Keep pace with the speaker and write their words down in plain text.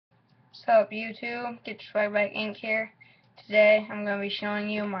What's up, YouTube? Get your swag back Inc. here. Today I'm going to be showing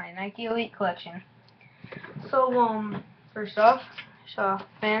you my Nike Elite collection. So, first off,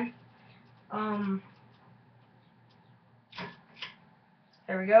 fan.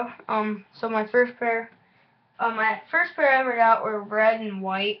 There we go. So my first pair I ever got were red and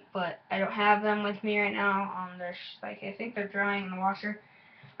white, but I don't have them with me right now. They're I think they're drying in the washer,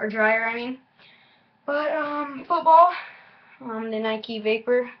 or dryer, I mean. But football, the Nike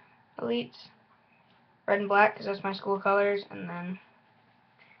Vapor Elites. Red and black because that's my school colors, and then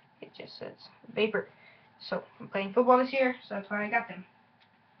it just says Vapor. So I'm playing football this year, so that's why I got them.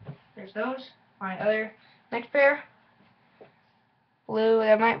 There's those. My other next pair, blue.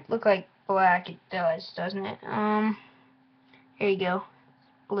 That might look like black. It does, doesn't it? Here you go,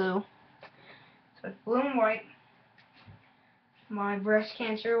 blue. So it's blue and white. My breast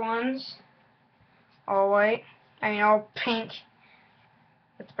cancer ones, all white. I mean all pink.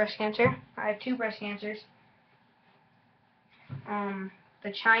 That's breast cancer. I have 2 breast cancers.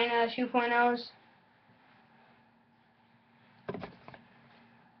 The China 2.0s.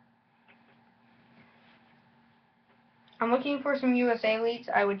 I'm looking for some USA Elites.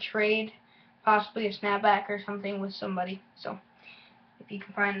 I would trade possibly a snapback or something with somebody. So if you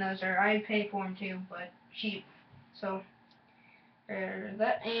can find those, or I'd pay for them too, but cheap. So there's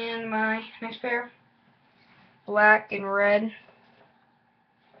that. And my next pair, black and red.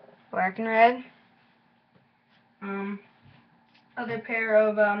 Black and red. Other pair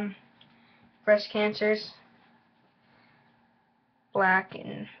of breast cancers. Black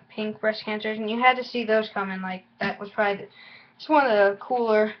and pink breast cancers, and you had to see those coming. Like, that was probably it's one of the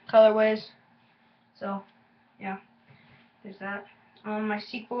cooler colorways. So yeah, there's that. My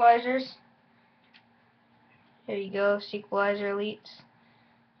sequelizers. Here you go, sequelizer Elites.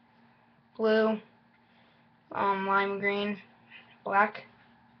 Blue, lime green, black.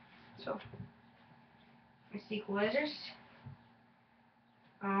 So my sequelizers.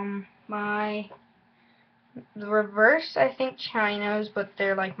 The reverse, I think Chinos, but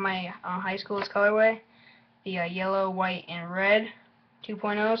they're like my high school's colorway. The yellow, white, and red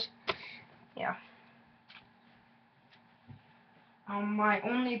 2.0s. Yeah. My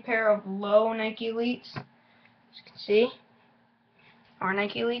only pair of low Nike Elites, as you can see, are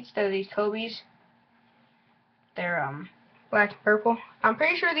Nike Elites. They're these Kobe's. They're black and purple. I'm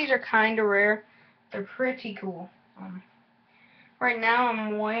pretty sure these are kind of rare. They're pretty cool. Right now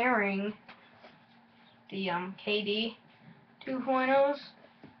I'm wearing the KD 2.0s.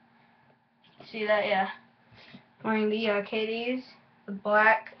 See that? Yeah. Wearing the KDs, the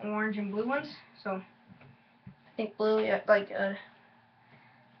black, orange, and blue ones. So I think blue, yeah, like a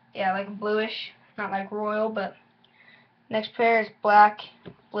bluish, not like royal. But next pair is black,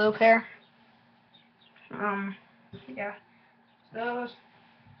 blue pair. Yeah, those.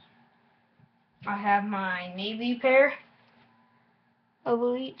 I have my navy pair of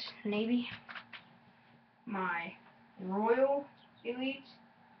Elites, navy. My royal Elites,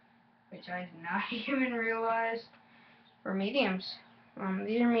 which I did not even realize were mediums.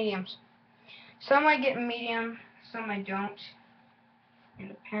 These are mediums. Some I get medium, some I don't.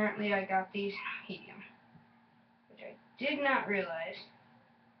 And apparently I got these medium, which I did not realize.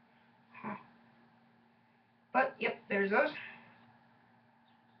 Huh. But yep, there's those.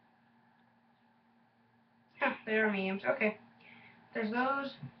 Huh, they are mediums. Okay. There's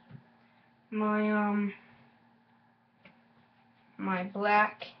those. My my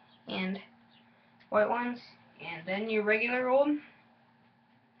black and white ones, and then your regular old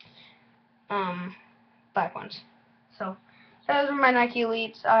black ones. So those are my Nike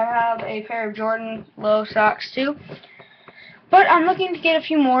Elites. I have a pair of Jordan low socks too, but I'm looking to get a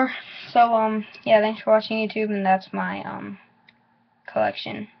few more. So yeah, thanks for watching YouTube, and that's my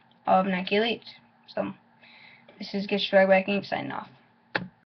collection of Nike Elites. So this is Get Your Swag Back Inc. signing off.